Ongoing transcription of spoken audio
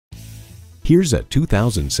Here's a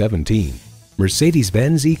 2017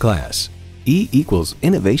 Mercedes-Benz E-Class. E equals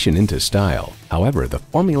innovation into style. However, the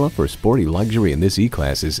formula for sporty luxury in this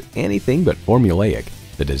E-Class is anything but formulaic.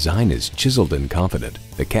 The design is chiseled and confident.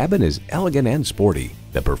 The cabin is elegant and sporty.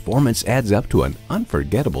 The performance adds up to an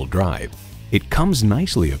unforgettable drive. It comes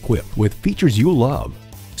nicely equipped with features you love: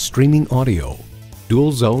 streaming audio,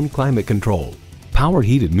 dual zone climate control, power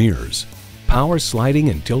heated mirrors, power sliding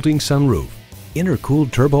and tilting sunroof, intercooled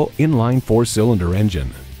turbo inline 4-cylinder engine,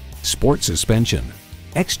 sport suspension,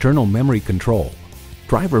 external memory control,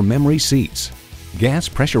 driver memory seats, gas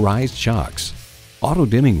pressurized shocks, auto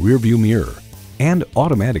dimming rearview mirror, and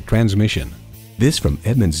automatic transmission. This from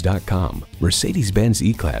Edmunds.com. Mercedes-Benz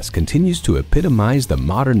E-Class continues to epitomize the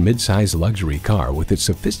modern midsize luxury car with its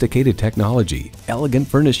sophisticated technology, elegant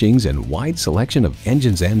furnishings, and wide selection of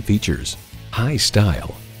engines and features. High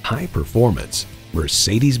style, high performance.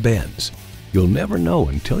 Mercedes-Benz. You'll never know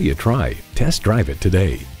until you try. Test drive it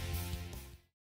today.